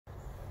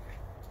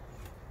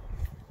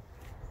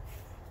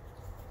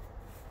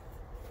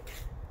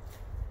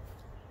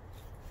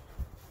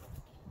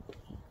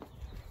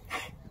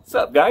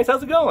What's up, guys?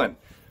 How's it going?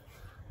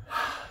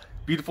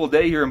 Beautiful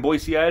day here in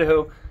Boise,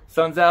 Idaho.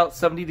 Sun's out,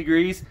 70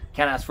 degrees.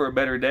 Can't ask for a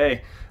better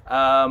day.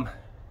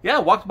 Yeah,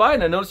 walked by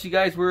and I noticed you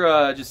guys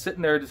were just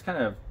sitting there, just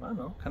kind of, I don't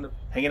know, kind of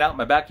hanging out in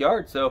my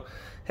backyard. So,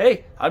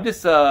 hey, I'm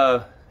just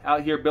out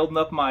here building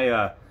up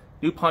my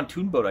new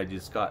pontoon boat I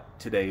just got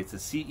today. It's a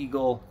Sea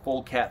Eagle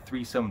Fullcat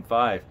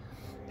 375.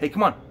 Hey,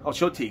 come on, I'll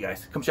show it to you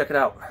guys. Come check it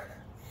out.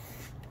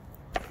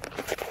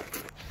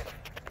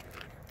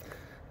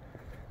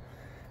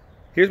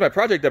 Here's my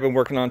project I've been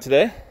working on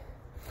today.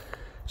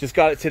 Just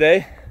got it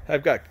today.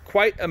 I've got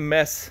quite a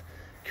mess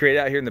created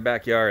out here in the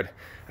backyard.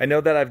 I know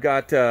that I've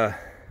got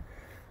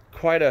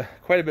quite a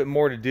bit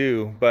more to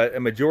do, but a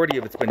majority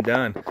of it's been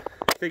done.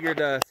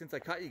 Figured since I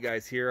caught you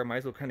guys here, I might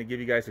as well kind of give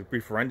you guys a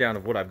brief rundown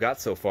of what I've got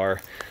so far.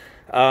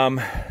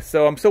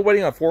 So I'm still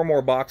waiting on 4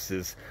 more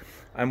boxes.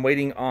 I'm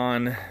waiting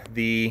on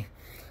the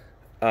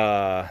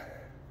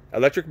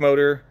electric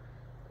motor,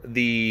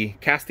 the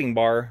casting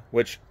bar,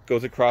 which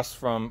goes across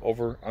from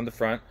over on the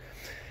front,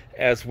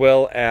 as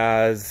well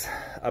as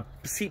a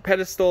seat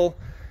pedestal.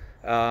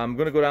 I'm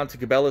going to go down to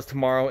Cabela's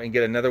tomorrow and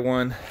get another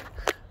one.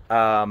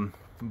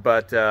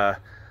 But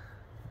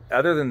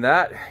other than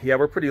that, yeah,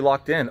 we're pretty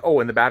locked in. Oh,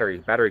 and the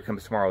battery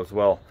comes tomorrow as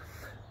well.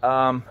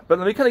 But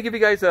let me kind of give you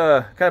guys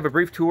a kind of a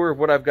brief tour of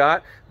what I've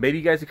got. Maybe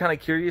you guys are kind of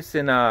curious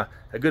in a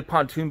good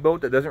pontoon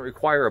boat that doesn't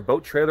require a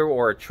boat trailer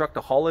or a truck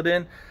to haul it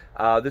in.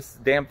 This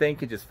damn thing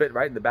can just fit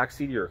right in the back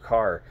seat of your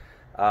car.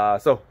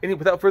 So anyway,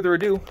 without further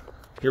ado,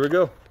 here we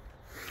go.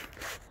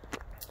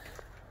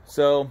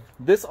 So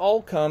this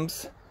all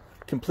comes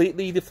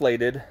completely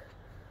deflated.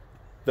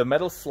 The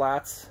metal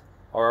slats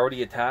are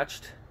already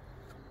attached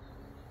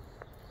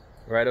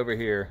right over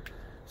here.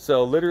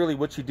 So literally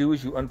what you do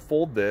is you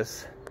unfold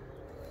this,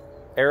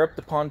 air up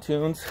the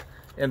pontoons,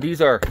 and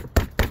these are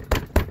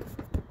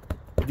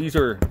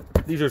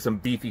some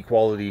beefy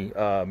quality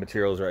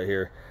materials right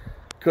here.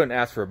 Couldn't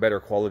ask for a better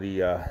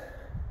quality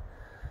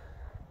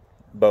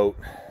boat,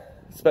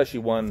 especially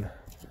one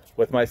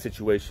with my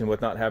situation with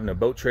not having a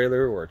boat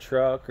trailer or a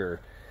truck or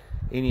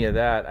any of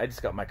that. I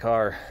just got my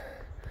car.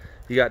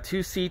 You got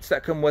 2 seats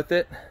that come with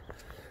it.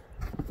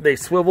 They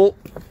swivel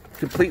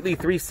completely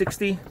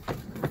 360,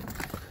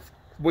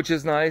 which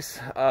is nice.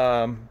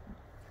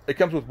 It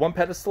comes with 1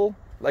 pedestal.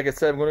 Like I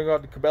said, I'm going to go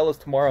out to Cabela's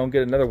tomorrow and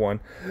get another one.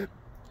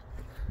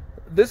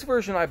 This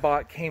version I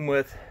bought came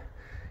with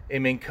a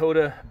Minn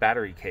Kota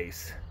battery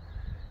case,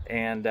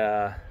 and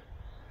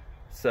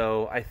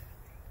so I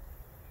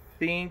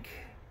think,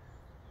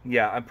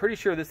 yeah, I'm pretty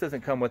sure this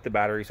doesn't come with the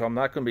battery, so I'm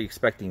not going to be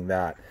expecting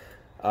that,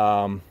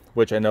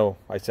 which I know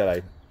I said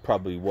I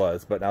probably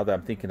was, but now that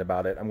I'm thinking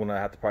about it, I'm going to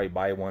have to probably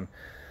buy one.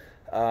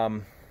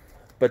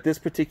 But this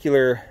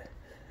particular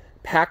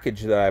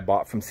package that I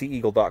bought from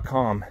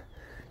SeaEagle.com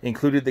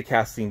included the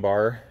casting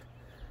bar.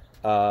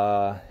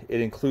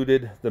 It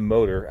included the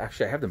motor.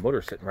 Actually, I have the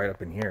motor sitting right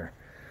up in here.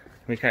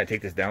 Let me kind of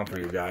take this down for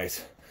you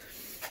guys.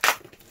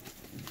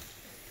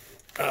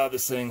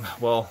 This thing,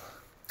 well,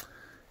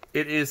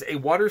 it is a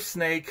Water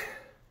Snake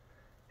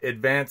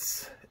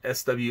Advance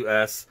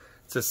SWS.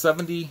 It's a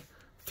 70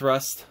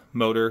 thrust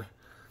motor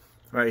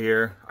right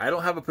here. I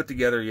don't have it put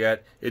together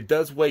yet. It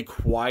does weigh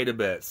quite a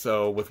bit,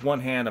 so with one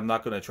hand I'm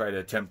not going to try to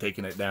attempt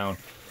taking it down.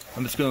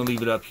 I'm just going to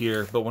leave it up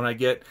here, but when I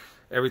get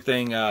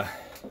everything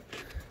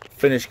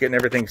finished, getting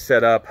everything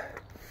set up,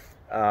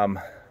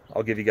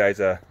 I'll give you guys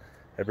a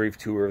brief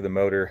tour of the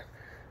motor.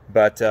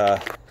 But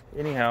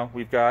anyhow,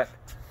 we've got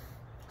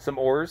some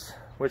oars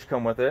which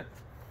come with it,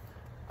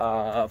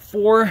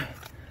 4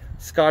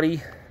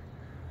 Scotty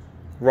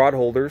rod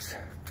holders,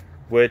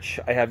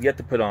 which I have yet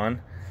to put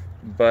on,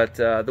 but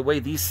the way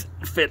these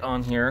fit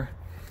on here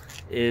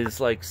is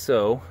like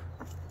so.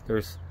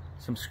 There's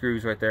some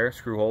screws right there,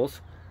 screw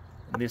holes,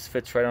 and this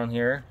fits right on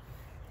here,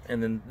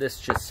 and then this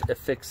just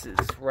affixes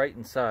right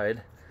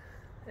inside,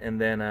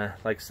 and then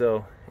like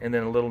so, and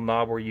then a little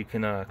knob where you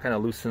can kind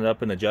of loosen it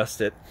up and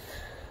adjust it.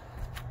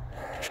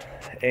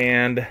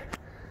 And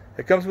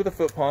it comes with a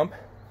foot pump.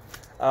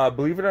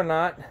 Believe it or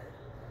not,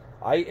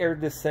 I aired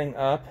this thing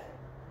up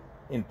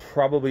in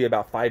probably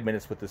about 5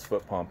 minutes with this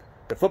foot pump.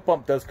 The foot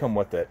pump does come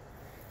with it.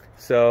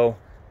 So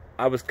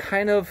I was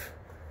kind of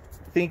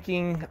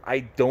thinking I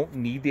don't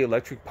need the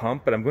electric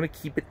pump, but I'm going to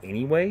keep it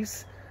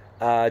anyways,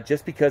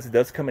 just because it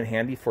does come in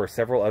handy for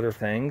several other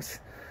things.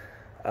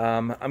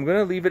 I'm going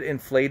to leave it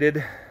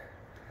inflated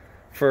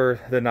for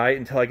the night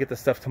until I get the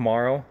stuff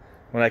tomorrow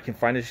when I can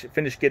finish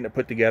getting it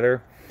put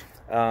together.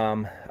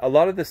 A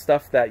lot of the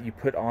stuff that you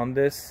put on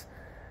this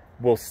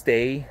will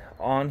stay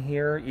on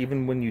here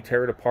even when you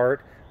tear it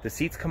apart. The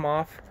seats come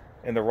off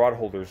and the rod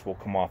holders will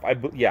come off. I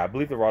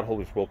believe the rod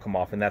holders will come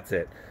off, and that's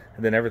it.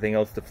 And then everything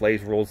else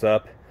deflates, rolls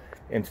up,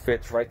 and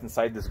fits right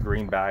inside this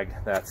green bag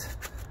that's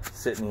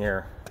sitting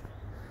here.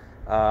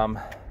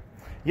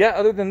 Yeah,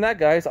 other than that,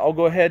 guys, I'll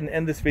go ahead and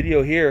end this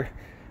video here.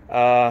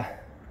 I'll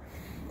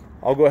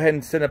go ahead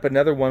and set up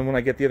another one when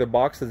I get the other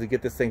boxes to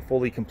get this thing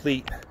fully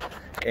complete,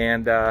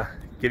 and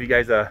give you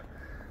guys a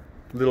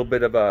little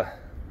bit of a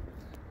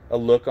a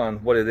look on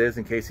what it is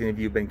in case any of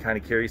you have been kind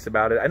of curious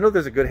about it. I know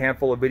there's a good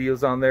handful of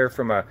videos on there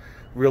from a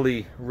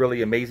really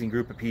amazing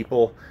group of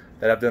people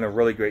that have done a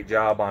really great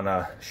job on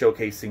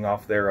showcasing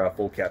off their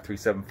Fullcat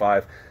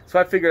 375. So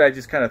I figured I'd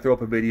just kind of throw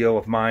up a video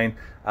of mine.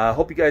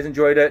 Hope you guys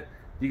enjoyed it.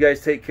 You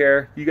guys take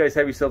care. You guys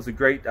have yourselves a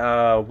great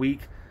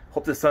week.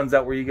 Hope the sun's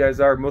out where you guys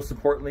are. Most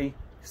importantly,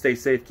 stay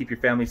safe, keep your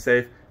family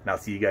safe, and I'll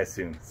see you guys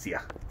soon. See ya.